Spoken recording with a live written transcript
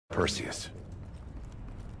Perseus.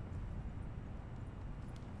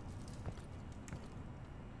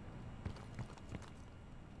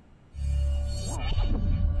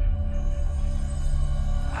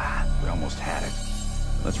 We almost had it.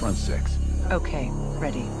 Let's run 6. Okay,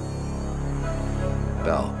 ready.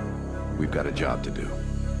 Bell, we've got a job to do.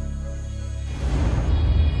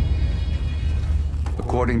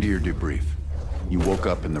 According to your debrief, you woke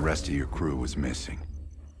up and the rest of your crew was missing.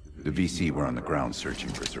 The VC were on the ground searching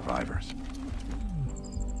for survivors.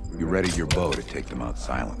 You readied your bow to take them out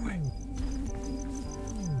silently.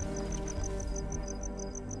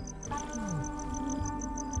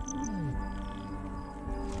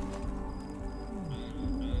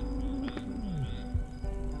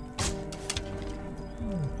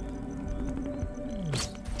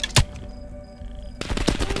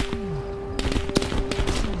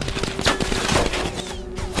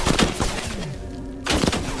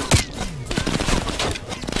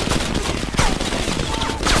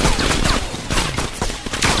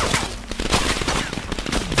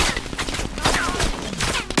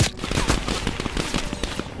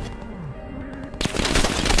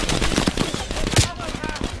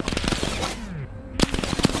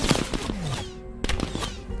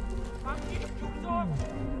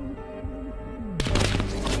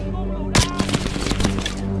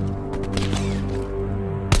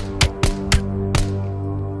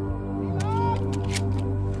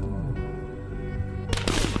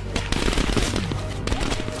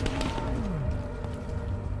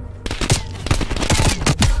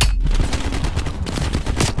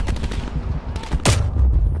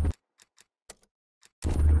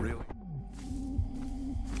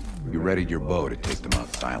 You readied your bow to take them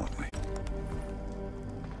out silently.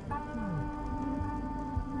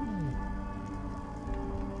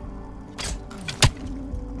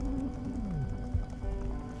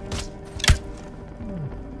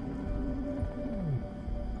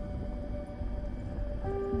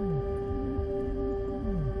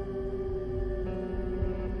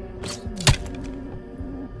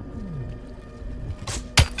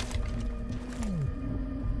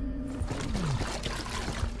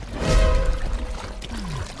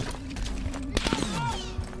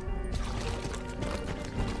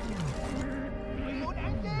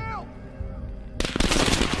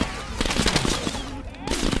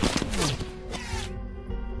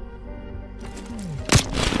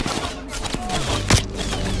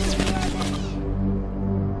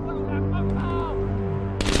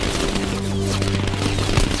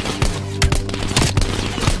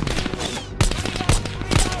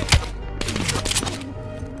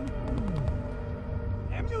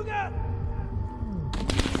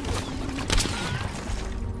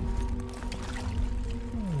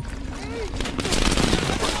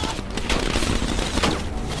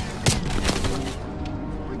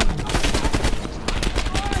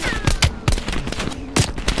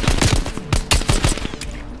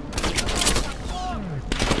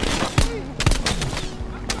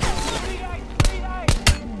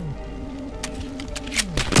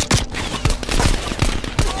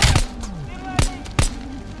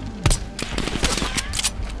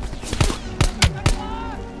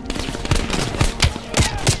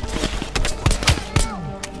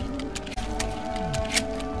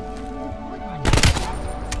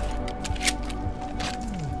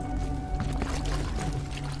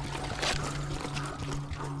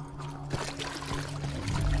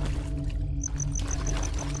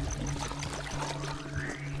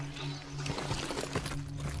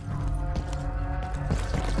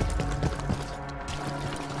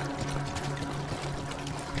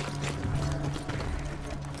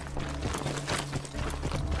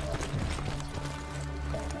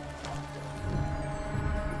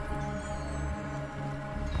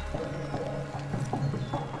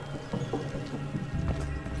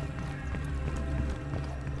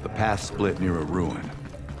 The path split near a ruin,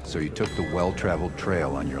 so you took the well-traveled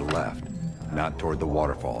trail on your left, not toward the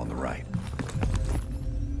waterfall on the right.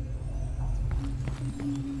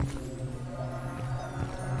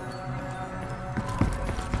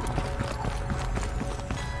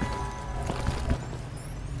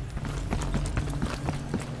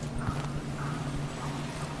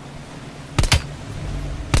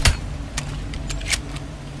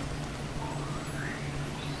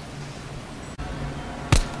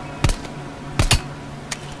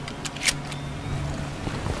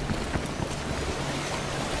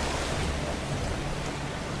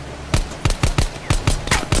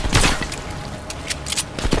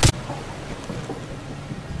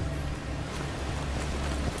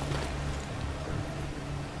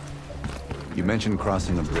 You mentioned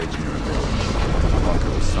crossing a bridge near a village. The bunker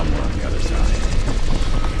was somewhere on the other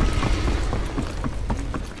side.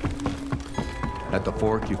 At the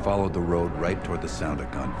fork, you followed the road right toward the sound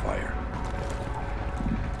of gunfire.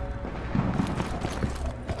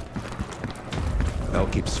 Belle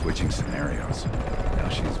keeps switching scenarios. Now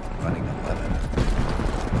she's running 11.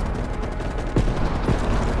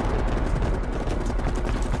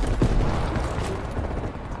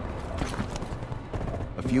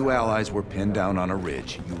 A few allies were pinned down on a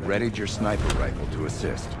ridge. You readied your sniper rifle to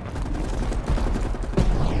assist.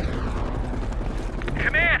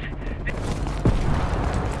 Command!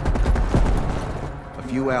 A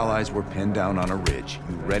few allies were pinned down on a ridge.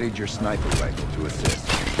 You readied your sniper rifle to assist.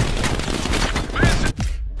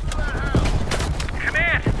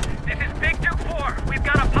 Command! This is Big 2-4. We've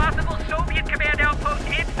got a possible Soviet command outpost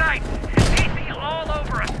in sight. AC all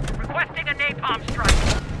over us. Requesting a napalm strike.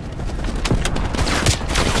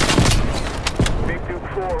 Big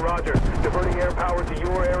 2-4, roger. Diverting air power to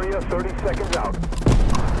your area, 30 seconds out.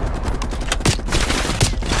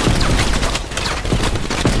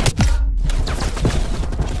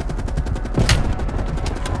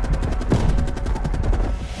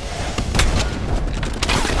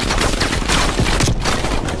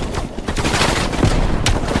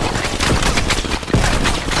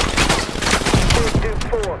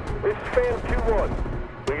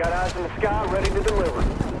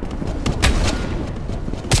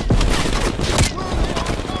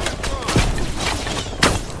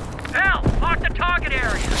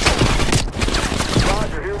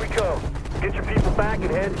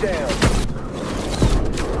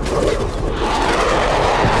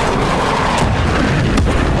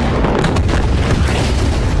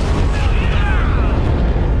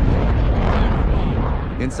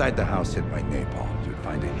 Inside the house hit by napalm, you'd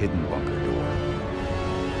find a hidden bunker door.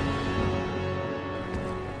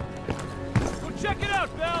 Go check it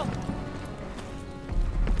out, Belle!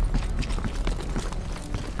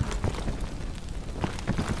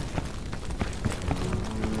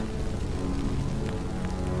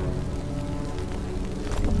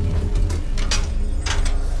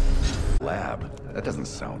 Lab? That doesn't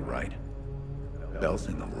sound right. Belle's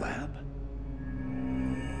in the lab?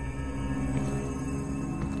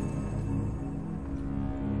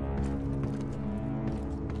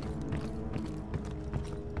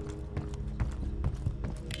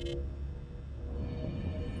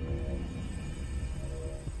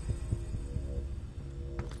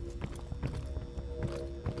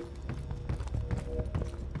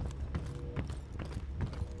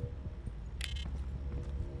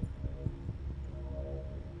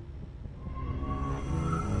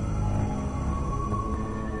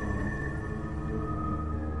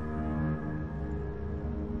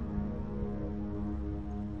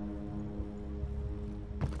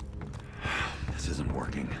 This isn't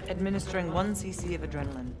working. Administering 1 cc of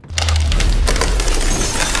adrenaline.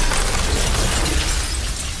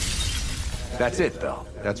 That's it, Belle.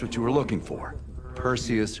 That's what you were looking for.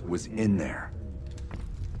 Perseus was in there.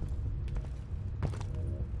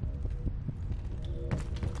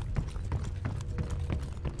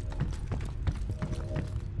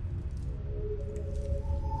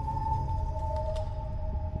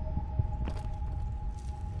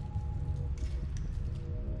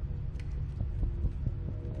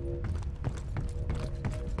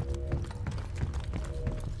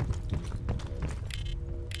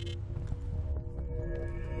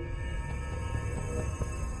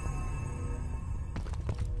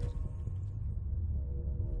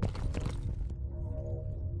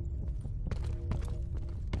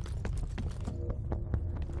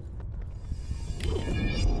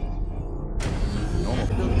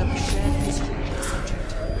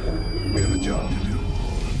 We have a job to do.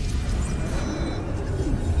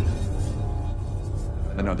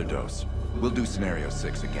 Another dose. We'll do scenario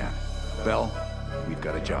 6 again. Belle, we've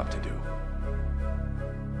got a job to do.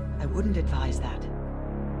 I wouldn't advise that.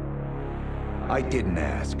 I didn't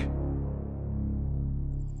ask.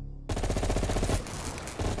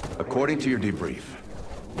 According to your debrief,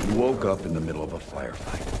 you woke up in the middle of a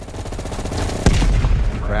firefight.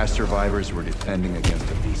 Crash survivors were defending against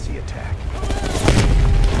a VC attack.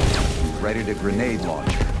 You readied a grenade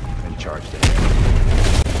launcher and charged ahead.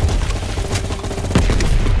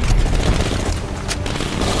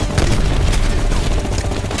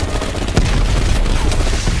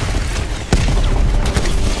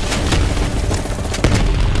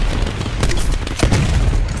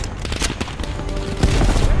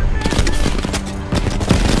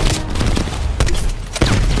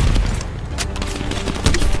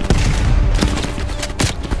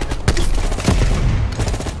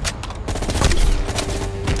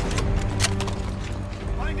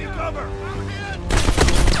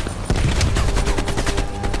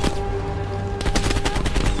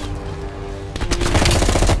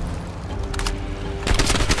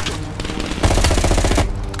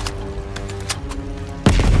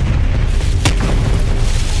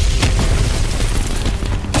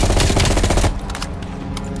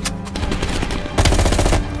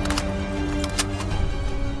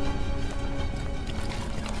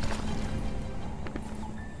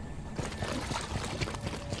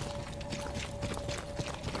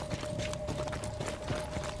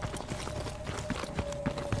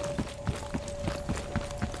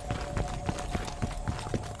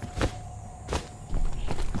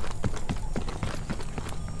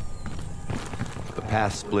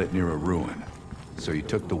 path split near a ruin, so you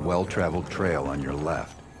took the well-traveled trail on your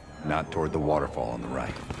left, not toward the waterfall on the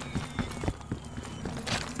right.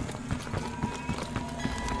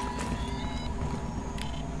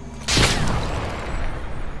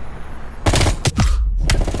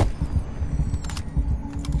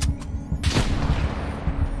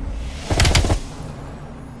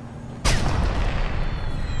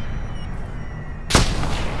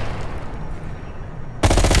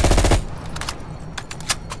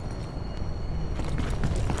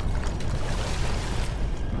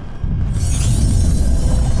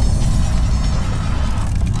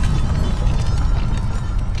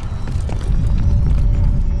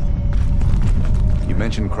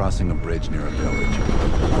 Mentioned crossing a bridge near a village.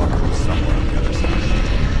 The bunker was somewhere on the other side.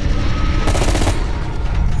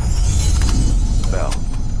 Bell,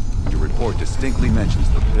 your report distinctly mentions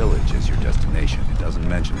the village as your destination. It doesn't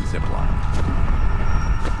mention a zipline.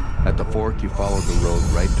 At the fork, you followed the road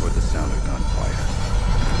right toward the sound of gunfire.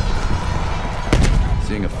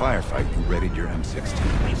 Seeing a firefight, you readied your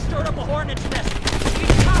M16. We've stirred up a hornet's nest. We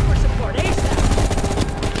need chopper support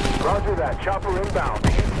ASAP. Roger that. Chopper inbound.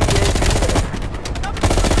 ETA 2 minutes.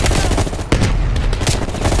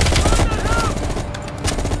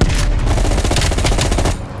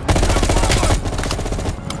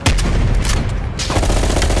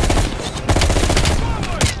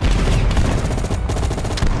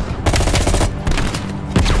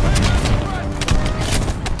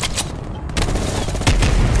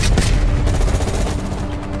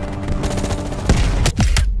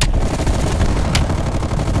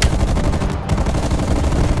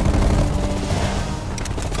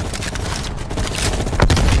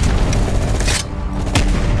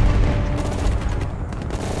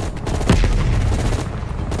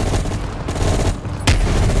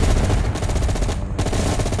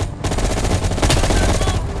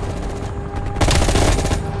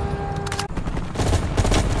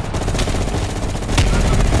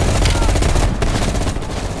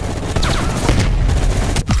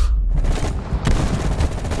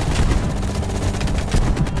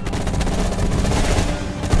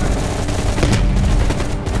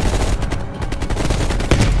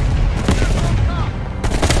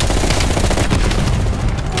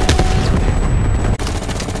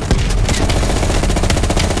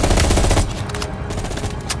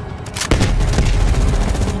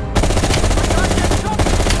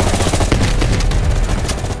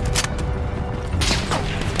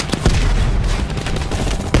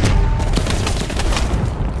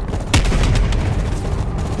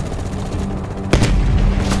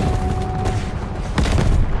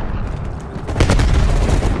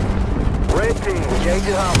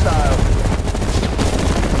 Engaging hostile.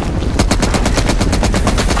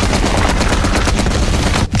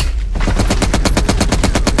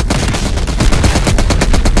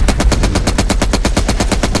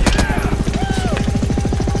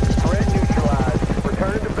 Threat neutralized.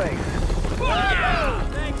 Return to base. Yeah!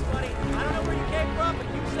 Thanks, buddy. I don't know where you came from, but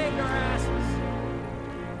you saved our asses.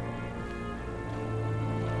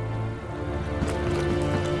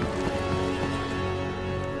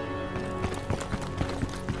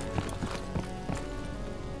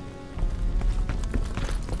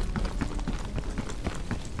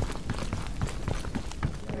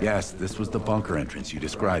 Yes, this was the bunker entrance you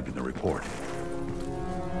described in the report.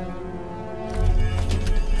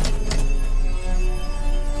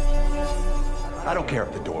 I don't care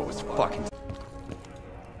if the door was fucking...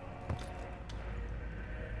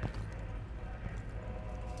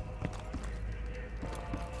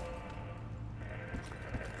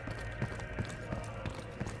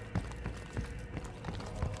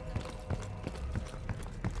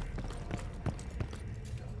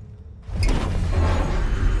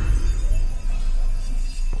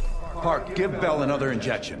 Park, give Bell another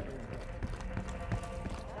injection.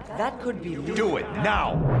 That could be Luke. Do it,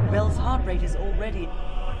 now! Bell's heart rate is already...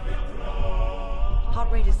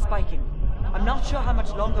 Heart rate is spiking. I'm not sure how much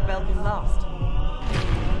longer Bell can last.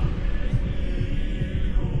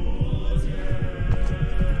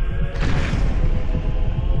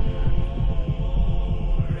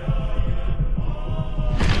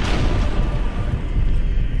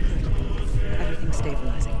 Good. Everything's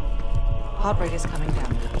stabilizing. Heart rate is coming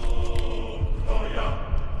down now.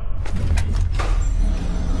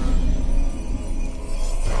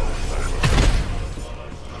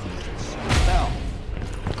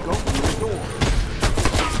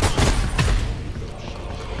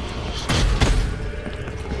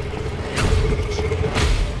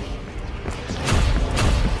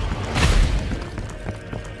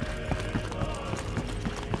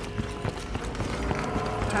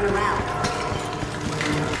 Turn around.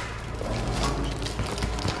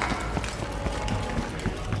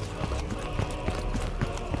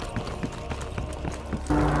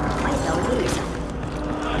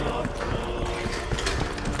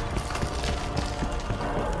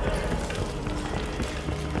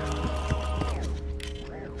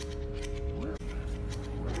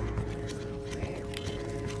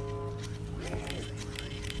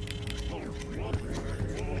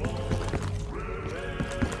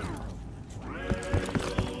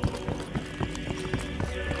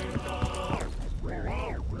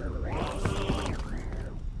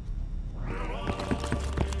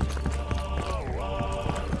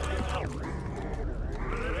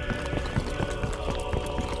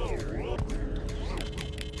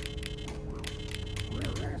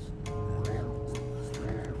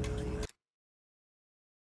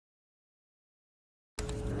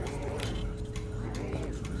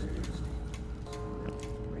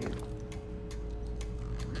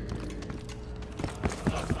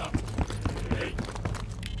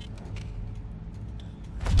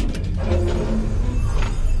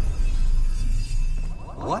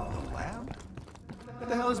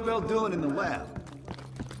 Bell doing in the lab?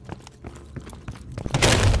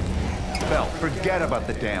 Bell, forget about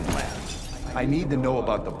the damn lab. I need to know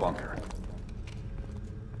about the bunker.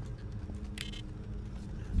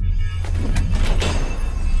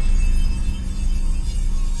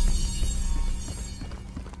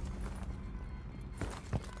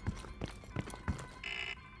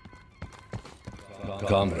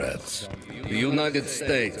 Comrades, the United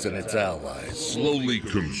States and its allies slowly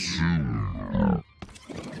consume.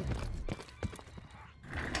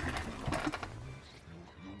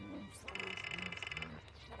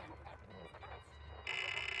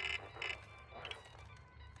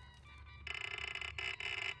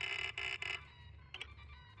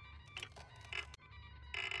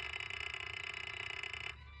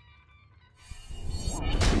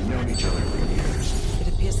 We've known each other for years. It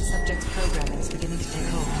appears the subject's programming is beginning to take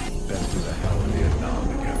hold. Been through the hell of Vietnam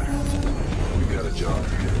together. We got a job to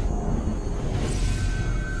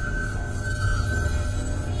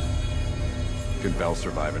do. Can Bell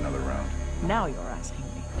survive another round? Now you're asking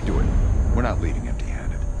me. Do it. We're not leaving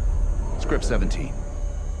empty-handed. Script 17.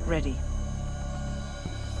 Ready.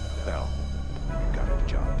 Bell, you got a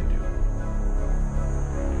job to do.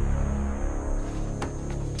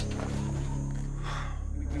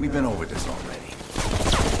 We've been over this already.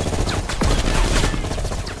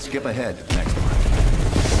 Skip ahead to the next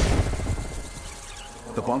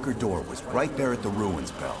one. The bunker door was right there at the ruins,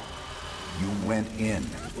 Bell. You went in.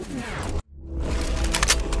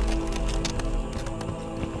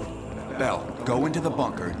 Bell, go into the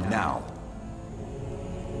bunker now.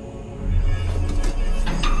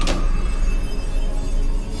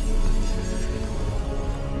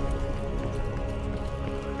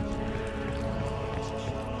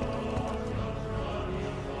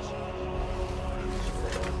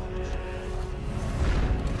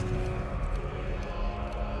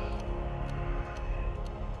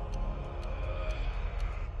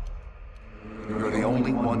 You're the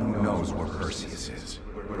only one who knows where Perseus is,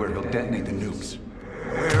 where he'll detonate the nukes.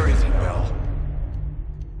 Where is he, Bell?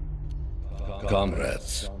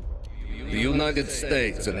 Comrades, the United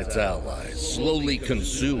States and its allies slowly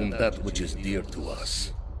consume that which is dear to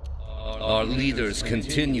us. Our leaders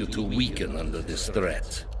continue to weaken under this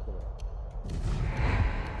threat.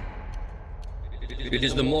 It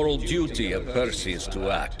is the moral duty of Perseus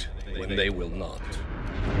to act when they will not.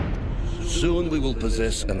 Soon we will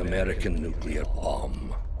possess an American nuclear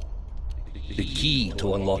bomb. The key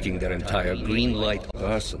to unlocking their entire green light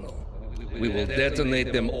arsenal. We will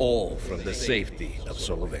detonate them all from the safety of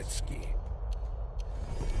Solovetsky.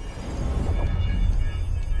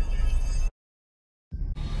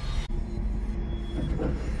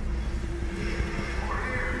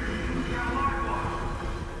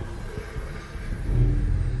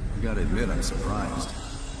 I gotta admit, I'm surprised.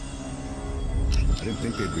 I didn't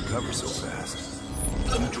think they'd recover so fast.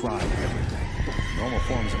 You tried everything. Normal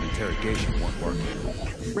forms of interrogation weren't working.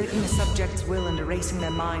 Breaking a subject's will and erasing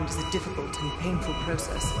their mind is a difficult and painful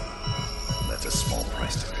process. That's a small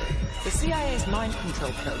price to pay. The CIA's mind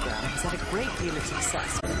control program has had a great deal of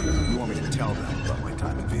success. You want me to tell them about my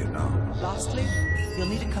time in Vietnam? Lastly, you'll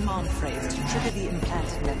need a command phrase to trigger the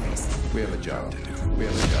implanted memories. We have a job to do. We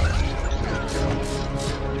have a job to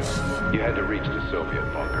do. You had to reach the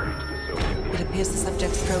Soviet bunker. It appears the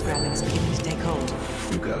subject's programming is beginning to take hold.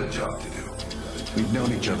 We've got a job to do. We've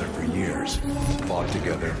known each other for years. Fought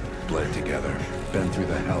together, bled together, been through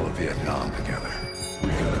the hell of Vietnam together.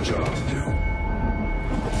 We've got a job to do.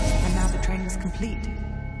 And now the training's complete.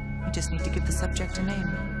 We just need to give the subject a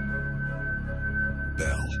name.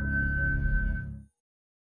 Bell.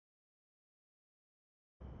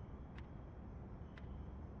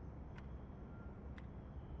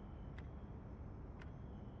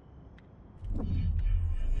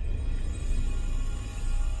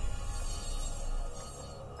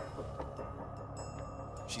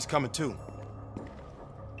 She's coming too.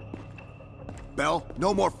 Bell,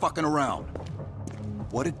 no more fucking around.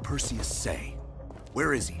 What did Perseus say?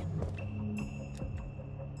 Where is he?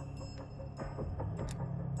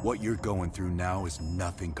 What you're going through now is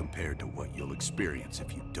nothing compared to what you'll experience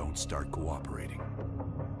if you don't start cooperating.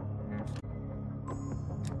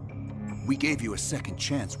 We gave you a second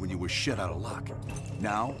chance when you were shit out of luck.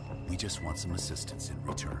 Now, we just want some assistance in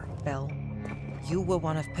return. Bell, you were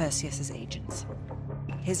one of Perseus's agents.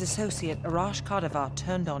 His associate, Arash Kardavar,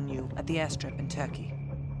 turned on you at the airstrip in Turkey.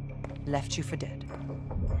 Left you for dead.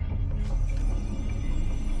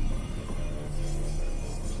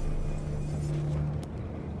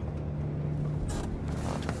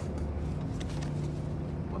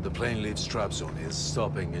 When the plane leaves Trabzon, it's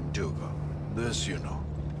stopping in Duga. This you know.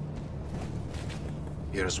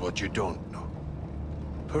 Here's what you don't know.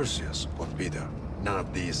 Perseus won't be there. None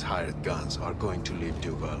of these hired guns are going to leave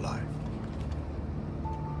Duba alive.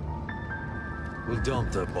 We'll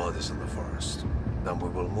dump their bodies in the forest. Then we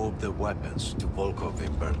will move the weapons to Volkov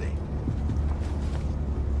in Berlin.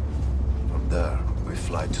 From there, we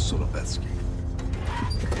fly to Solovetsky.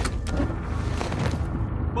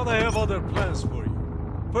 But I have other plans for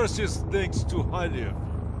you. Perseus thinks too highly of you.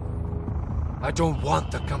 I don't want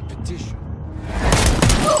the competition.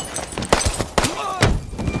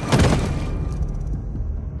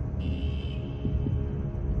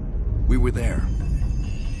 We were there.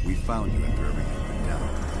 We found you after everything went down.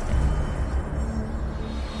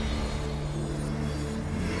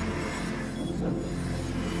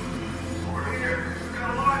 Over here. We got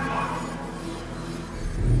a line on.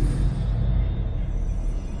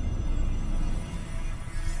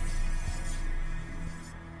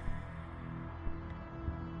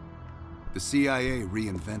 The CIA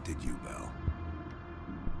reinvented you, Bell.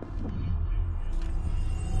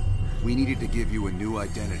 We needed to give you a new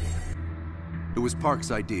identity. It was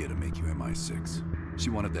Park's idea to make you MI6. She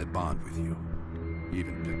wanted that bond with you. You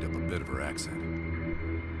even picked up a bit of her accent.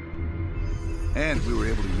 And we were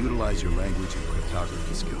able to utilize your language and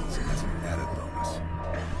cryptography skills as an added bonus.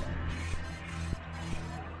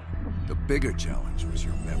 The bigger challenge was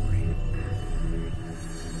your memory.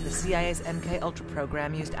 The CIA's MK-Ultra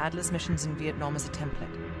program used Adler's missions in Vietnam as a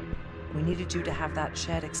template. We needed you to have that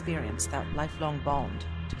shared experience, that lifelong bond,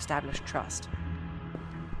 to establish trust.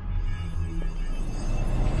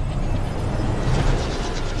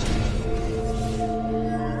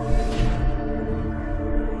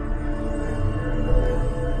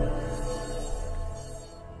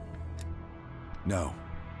 No.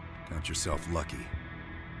 Count yourself lucky.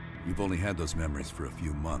 You've only had those memories for a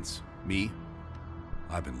few months. Me?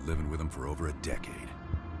 I've been living with them for over a decade.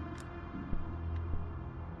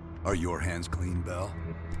 Are your hands clean, Bell?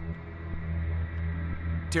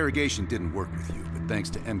 Interrogation didn't work with you, but thanks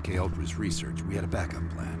to MK-Ultra's research, we had a backup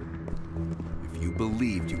plan. If you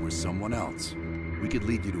believed you were someone else, we could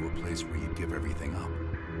lead you to a place where you'd give everything up.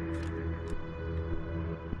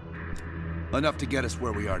 Enough to get us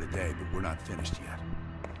where we are today, but we're not finished yet.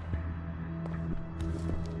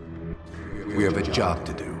 We have a job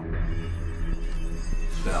to do.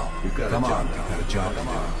 Bell, we've got a job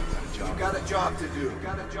to do. You've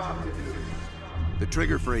got a job to do. The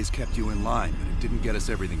trigger phrase kept you in line, but it didn't get us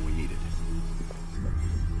everything we needed.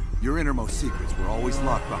 Your innermost secrets were always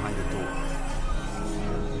locked behind a door.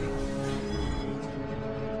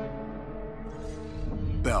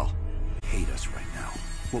 Bell, hate us right now.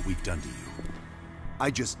 What we've done to you. I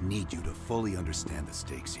just need you to fully understand the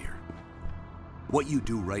stakes here. What you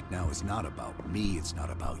do right now is not about me, it's not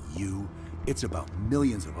about you. It's about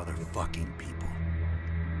millions of other fucking people.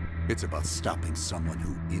 It's about stopping someone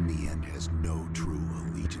who, in the end, has no true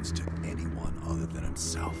allegiance to anyone other than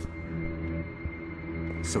himself.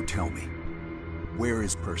 So tell me, where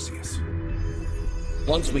is Perseus?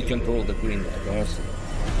 Once we control the Greenlight arsenal,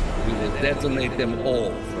 we will detonate them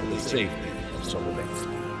all from the safety of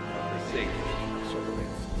Solovetsky.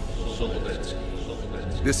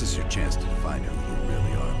 This is your chance to define who you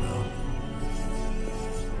really are, Bell.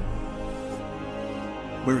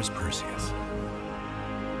 Where is Perseus?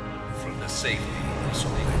 From the safety of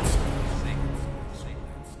Solovetsky.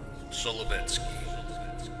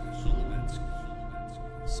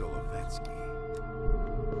 Solovetsky.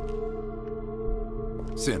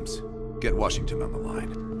 Sims, get Washington on the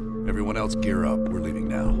line. Everyone else gear up. We're leaving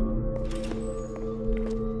now.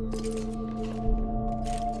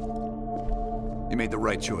 You made the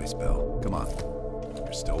right choice, Bell. Come on.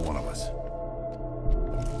 You're still one of us.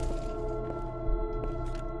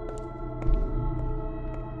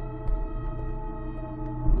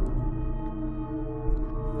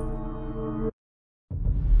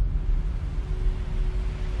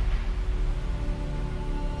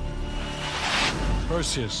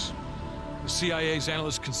 Perseus. The CIA's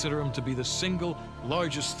analysts consider him to be the single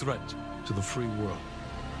largest threat to the free world.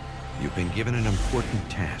 You've been given an important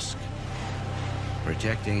task.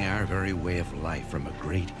 Protecting our very way of life from a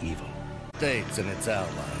great evil. States and its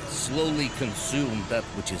allies slowly consume that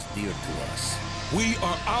which is dear to us. We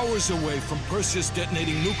are hours away from Perseus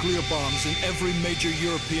detonating nuclear bombs in every major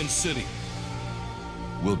European city.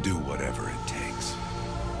 We'll do whatever it takes.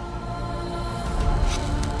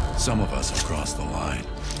 Some of us will cross the line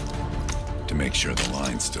to make sure the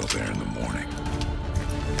line's still there in the morning.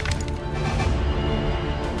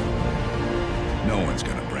 No one's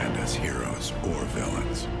gonna brand us heroes or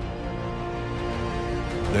villains.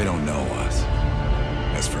 They don't know us.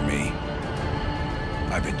 As for me,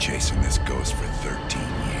 I've been chasing this ghost for 13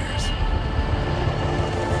 years.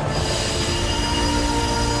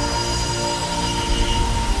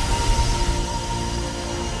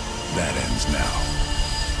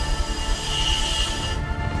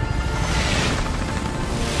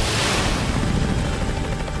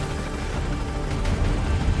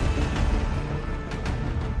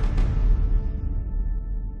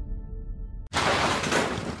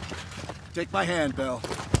 Take my hand, Bell.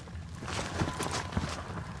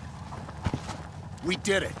 We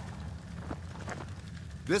did it.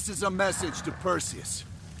 This is a message to Perseus,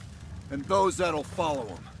 and those that'll follow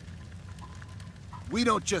him. We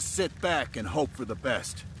don't just sit back and hope for the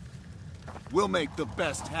best. We'll make the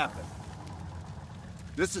best happen.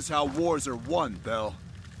 This is how wars are won, Bell.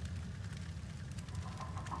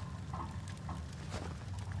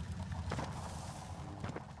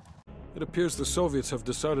 It appears the Soviets have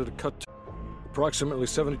decided to cut. Approximately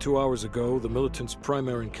 72 hours ago, the militants'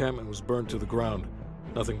 primary encampment was burned to the ground.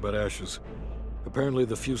 Nothing but ashes. Apparently,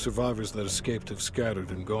 the few survivors that escaped have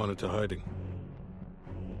scattered and gone into hiding.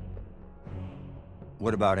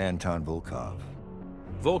 What about Anton Volkov?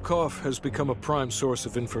 Volkov has become a prime source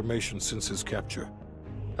of information since his capture.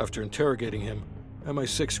 After interrogating him,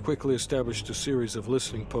 MI6 quickly established a series of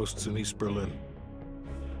listening posts in East Berlin.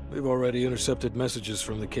 We've already intercepted messages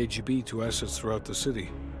from the KGB to assets throughout the city.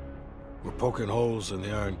 We're poking holes in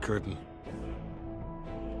the Iron Curtain.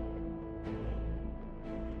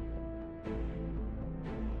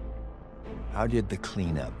 How did the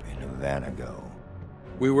cleanup in Havana go?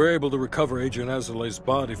 We were able to recover Agent Azoulay's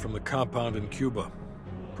body from the compound in Cuba.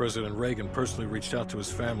 President Reagan personally reached out to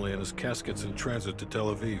his family, and his casket's in transit to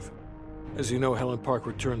Tel Aviv. As you know, Helen Park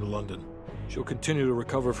returned to London. She'll continue to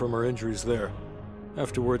recover from her injuries there.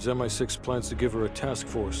 Afterwards, MI6 plans to give her a task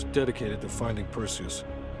force dedicated to finding Perseus.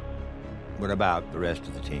 What about the rest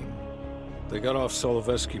of the team? They got off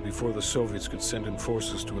Solovetsky before the Soviets could send in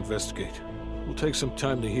forces to investigate. We'll take some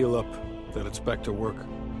time to heal up, then it's back to work.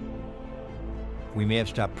 We may have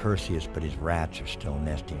stopped Perseus, but his rats are still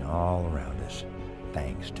nesting all around us,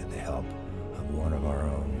 thanks to the help of one of our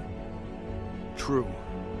own. True.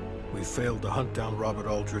 We failed to hunt down Robert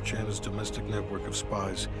Aldrich and his domestic network of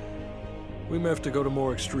spies. We may have to go to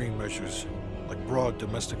more extreme measures, like broad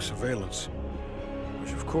domestic surveillance,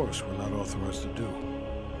 which of course we're not authorized to do.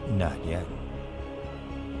 Not yet.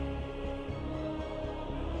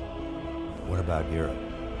 What about Europe?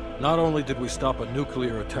 Not only did we stop a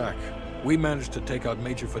nuclear attack, we managed to take out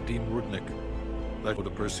Major Vadim Rudnik, led to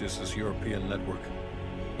Perseus's European network.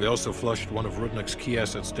 We also flushed one of Rudnik's key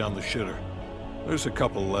assets down the shitter. There's a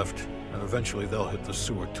couple left, and eventually they'll hit the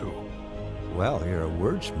sewer too. Well, you're a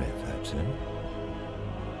wordsmith, Hudson.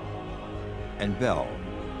 And Bell.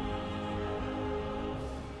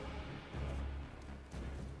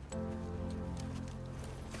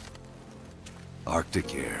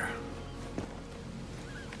 Arctic air.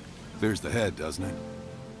 There's the head, doesn't it?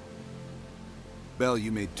 Bell,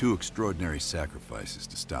 you made two extraordinary sacrifices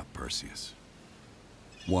to stop Perseus.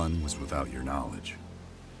 One was without your knowledge.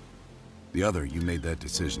 The other, you made that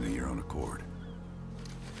decision of your own accord.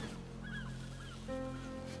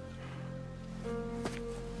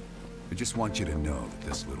 I just want you to know that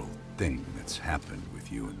this little thing that's happened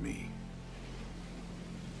with you and me,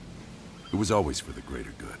 it was always for the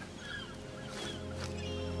greater good.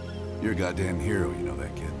 You're a goddamn hero, you know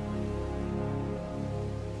that, kid.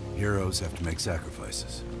 Heroes have to make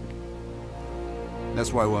sacrifices.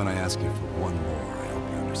 That's why when I ask you for one more, I hope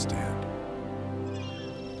you understand.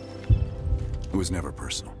 It was never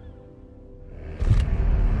personal.